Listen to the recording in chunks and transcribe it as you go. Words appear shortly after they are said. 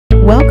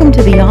Welcome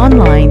to the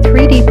online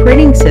 3D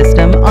printing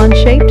system on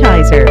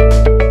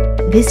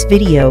Shapetizer. This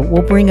video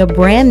will bring a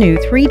brand new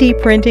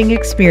 3D printing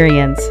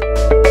experience.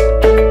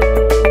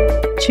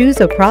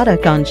 Choose a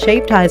product on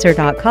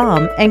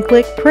Shapetizer.com and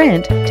click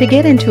Print to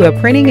get into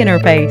a printing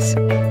interface.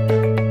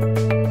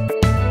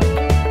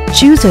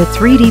 Choose a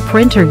 3D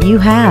printer you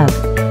have.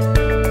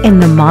 In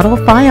the Model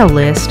File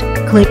list,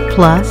 click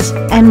plus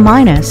and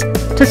minus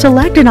to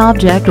select an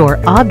object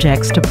or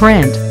objects to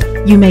print.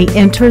 You may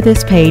enter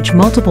this page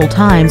multiple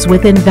times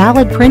within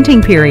valid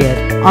printing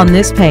period. On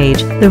this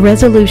page, the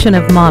resolution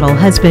of model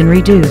has been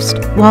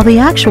reduced, while the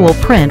actual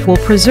print will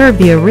preserve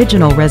the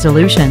original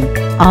resolution.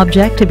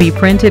 Object to be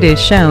printed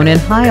is shown in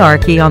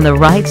hierarchy on the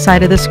right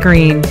side of the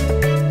screen.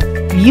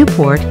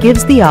 Viewport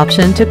gives the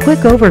option to quick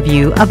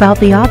overview about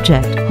the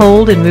object.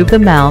 Hold and move the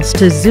mouse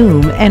to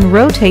zoom and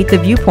rotate the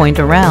viewpoint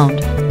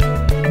around.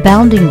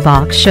 Bounding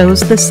box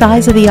shows the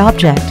size of the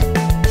object.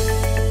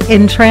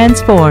 In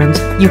Transforms,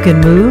 you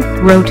can move,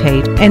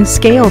 rotate, and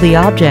scale the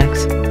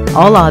objects.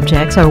 All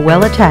objects are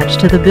well attached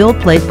to the build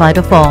plate by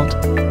default.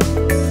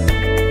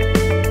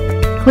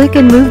 Click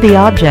and move the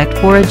object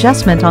for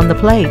adjustment on the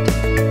plate.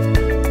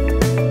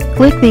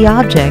 Click the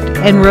object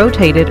and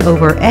rotate it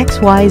over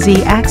XYZ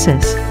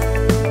axis.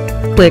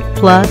 Click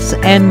plus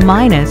and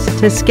minus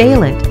to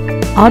scale it.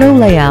 Auto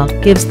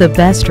Layout gives the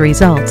best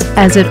results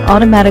as it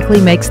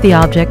automatically makes the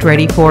object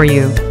ready for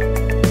you.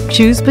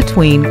 Choose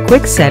between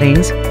Quick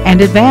Settings and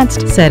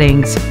Advanced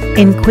Settings.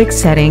 In Quick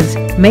Settings,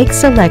 make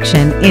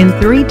selection in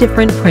 3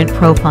 different print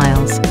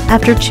profiles.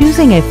 After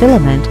choosing a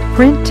filament,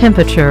 print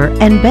temperature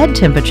and bed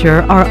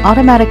temperature are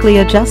automatically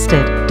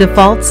adjusted.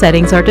 Default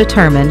settings are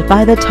determined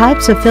by the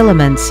types of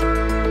filaments.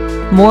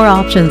 More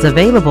options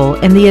available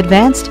in the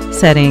Advanced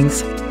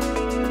Settings.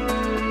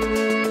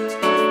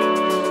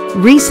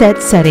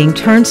 Reset setting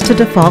turns to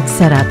default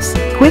setups.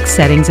 Quick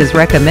Settings is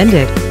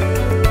recommended.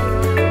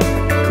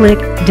 Click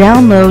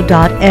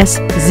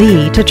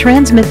Download.sz to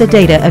transmit the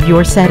data of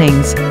your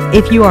settings.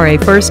 If you are a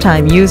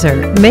first-time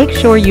user, make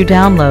sure you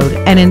download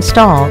and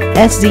install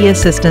SZ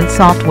Assistant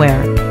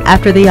software.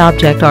 After the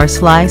object are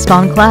sliced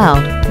on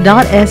cloud,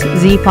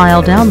 .sz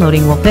file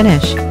downloading will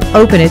finish.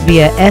 Open it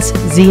via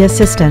SZ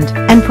Assistant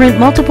and print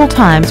multiple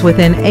times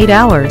within 8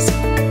 hours.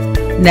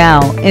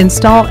 Now,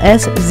 install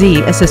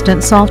SZ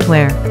Assistant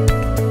software.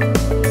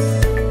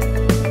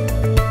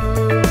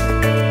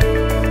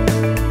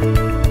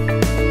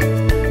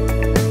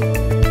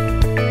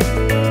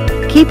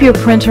 Keep your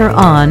printer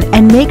on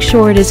and make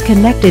sure it is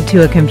connected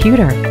to a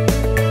computer.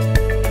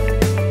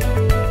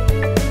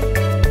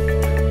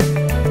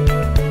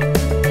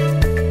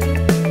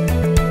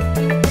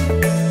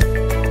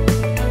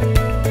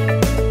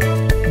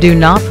 Do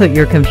not put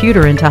your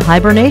computer into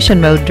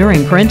hibernation mode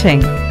during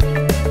printing.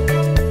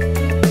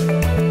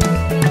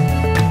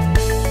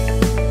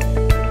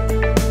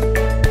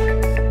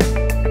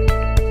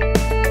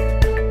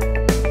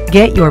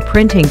 Get your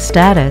printing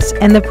status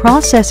and the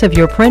process of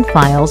your print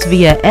files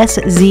via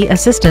SZ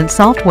Assistant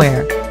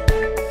software.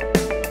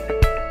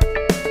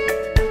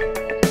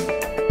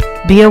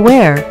 Be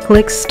aware,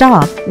 click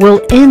Stop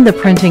will end the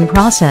printing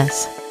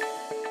process.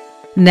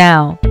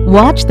 Now,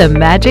 watch the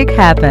magic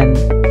happen.